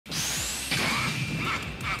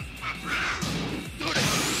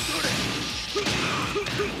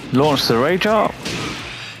Launch the rage up.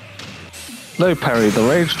 Low parry the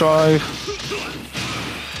rage drive.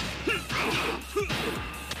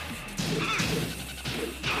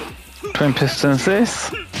 Twin pistons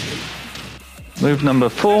this. Move number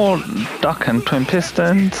 4, duck and twin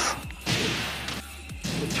pistons.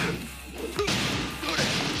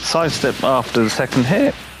 Sidestep after the second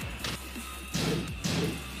hit.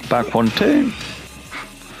 Back 1-2.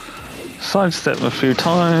 Sidestep a few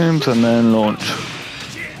times and then launch.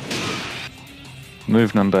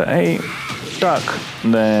 Move number 8. Duck,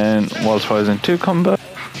 then whilst rising 2 combo.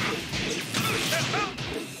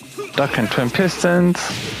 Duck and twin pistons.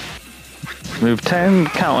 Move 10,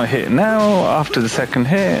 counter hit now after the second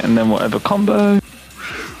hit and then whatever combo.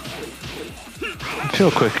 If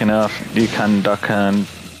you're quick enough, you can duck and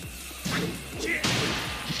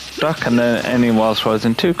then any whilst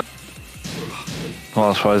rising 2.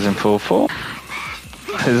 Whilst rising 4-4.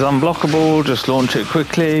 It's unblockable, just launch it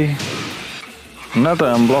quickly. Another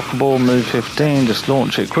unblockable, move 15, just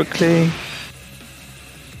launch it quickly.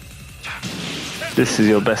 This is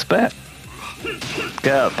your best bet.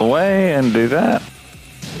 Get out the way and do that.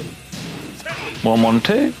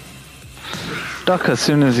 1-1-2. Duck as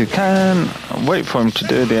soon as you can. Wait for him to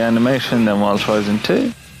do the animation, then whilst rising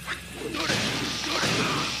 2.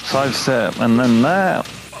 Sidestep and then that.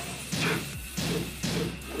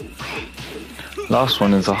 Last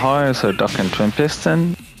one is a high, so duck and twin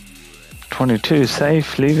piston. 22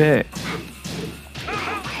 safe, leave it.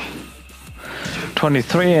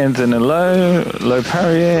 23 ends in a low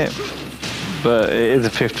parry it, but it is a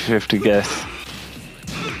 50-50 guess.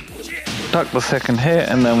 Duck the second hit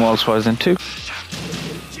and then whilst rising 2.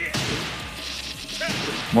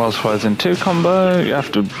 Whilst rising 2 combo, you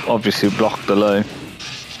have to obviously block the low.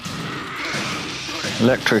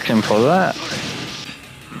 Electric in for that.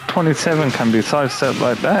 27 can be sidestepped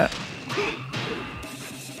like that.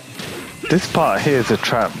 This part here is a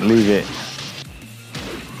trap, leave it.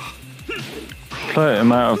 Float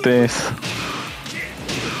him out of this.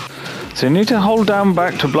 So you need to hold down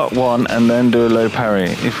back to block 1 and then do a low parry.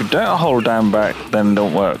 If you don't hold down back, then it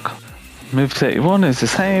don't work. Move 31 is the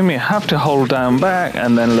same, you have to hold down back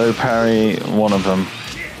and then low parry one of them.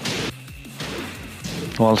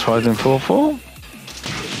 Whilst rising 4-4.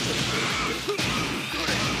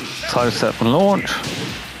 Sidestep and launch.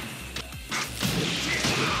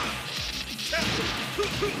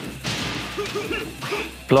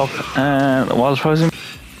 Block and whilst rising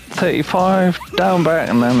 35, down back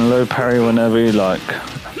and then low parry whenever you like.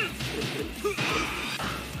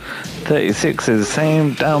 36 is the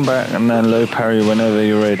same, down back and then low parry whenever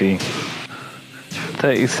you're ready.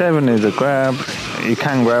 37 is a grab, you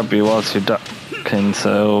can grab you whilst you're ducking,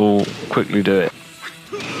 so quickly do it.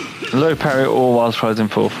 Low parry or whilst rising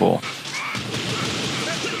 4-4.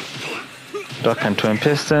 Duck and twin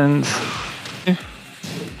pistons.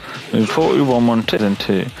 Move 40, 1-1-2 and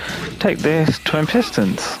 2. Take this, twin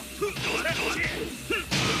pistons.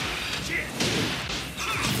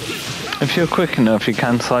 If you're quick enough, you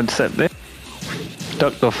can sidestep this.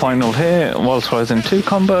 Duck the final hit, whilst rising 2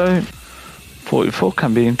 combo. 44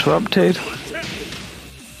 can be interrupted.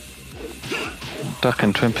 Duck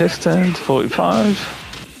and twin pistons, 45.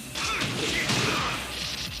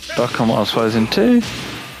 Duck and whilst rising 2.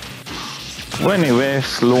 When he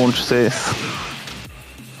whiffs, launch this.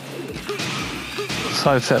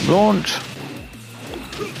 Sidestep launch.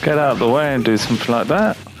 Get out of the way and do something like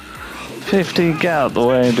that. 50, get out of the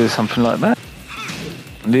way and do something like that.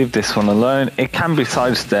 Leave this one alone. It can be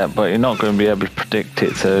sidestep, but you're not going to be able to predict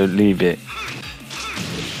it, so leave it.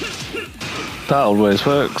 That always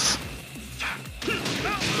works.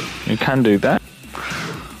 You can do that.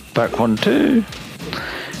 Back 1-2.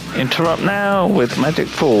 Interrupt now with magic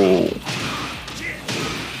fall.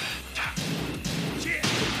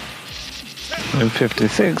 Move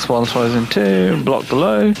 56, whilst rising 2, block the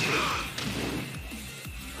low.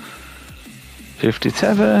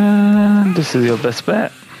 57, this is your best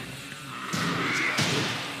bet.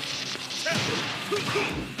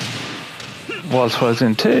 Whilst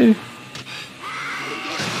rising 2.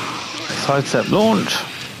 Sidestep launch.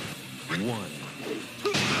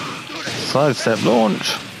 Sidestep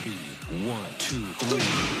launch.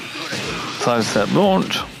 Sidestep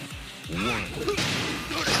launch.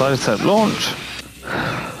 Sidestep launch.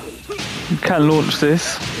 You can launch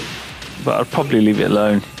this, but I'd probably leave it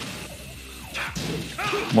alone.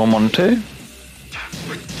 1-1-2.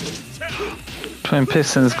 Twin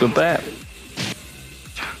pistons, good bet.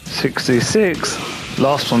 66.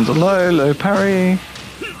 Last one's a low parry.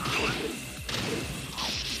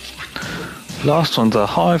 Last one's a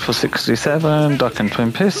high for 67. Duck and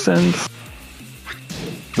twin pistons.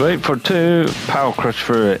 Wait for 2, power crush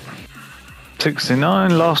through it.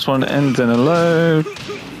 69, last one ends in a low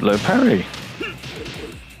parry.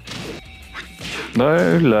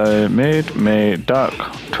 Low, mid, duck,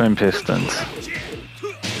 twin pistons.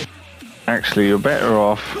 Actually, you're better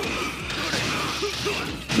off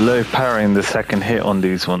low parrying the second hit on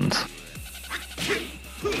these ones.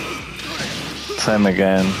 Same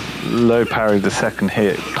again, low parry the second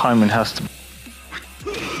hit. Timing has to...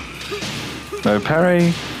 Low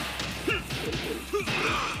parry.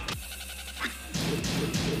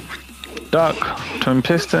 Duck, twin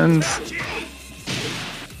pistons.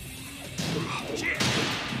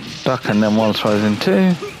 Duck and then whilst rising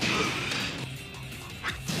 2.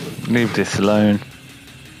 Leave this alone.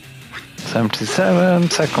 77,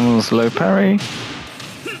 second one's low parry.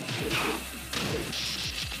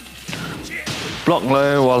 Block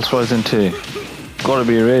low whilst rising 2. Gotta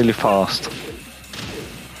be really fast.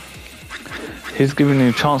 He's giving you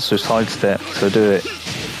a chance to sidestep, so do it.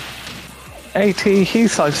 80,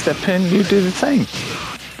 he's sidestepping, you do the same.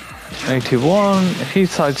 81, he's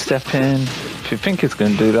sidestepping. If you think he's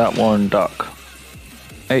going to do that one, duck.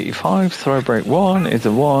 85, throw break 1 is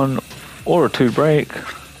a 1 or a 2 break.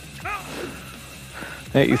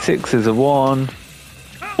 86 is a 1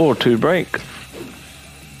 or 2 break.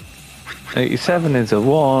 87 is a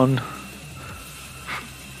 1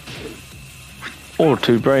 or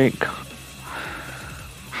 2 break.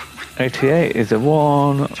 88 is a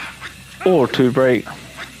 1 or 2 break.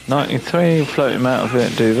 93, float him out of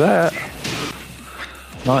it, do that.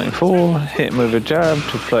 94, hit him with a jab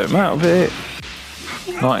to float him out of it.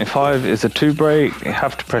 95 is a 2 break, you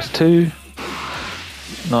have to press 2.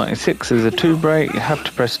 96 is a 2 break, you have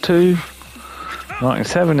to press 2.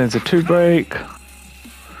 97 is a 2 break.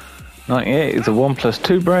 98 is a 1 plus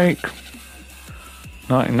 2 break.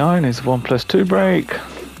 99 is a 1 plus 2 break.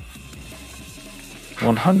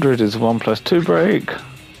 100 is a 1 plus 2 break.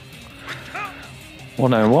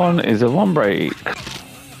 101 is a 1 break.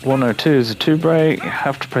 102 is a 2 break, you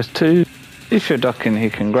have to press 2. If you're ducking, he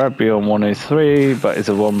can grab you on 103, but it's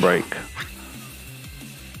a 1 break.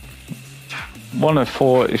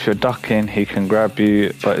 104, if you're ducking, he can grab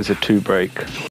you, but it's a 2 break.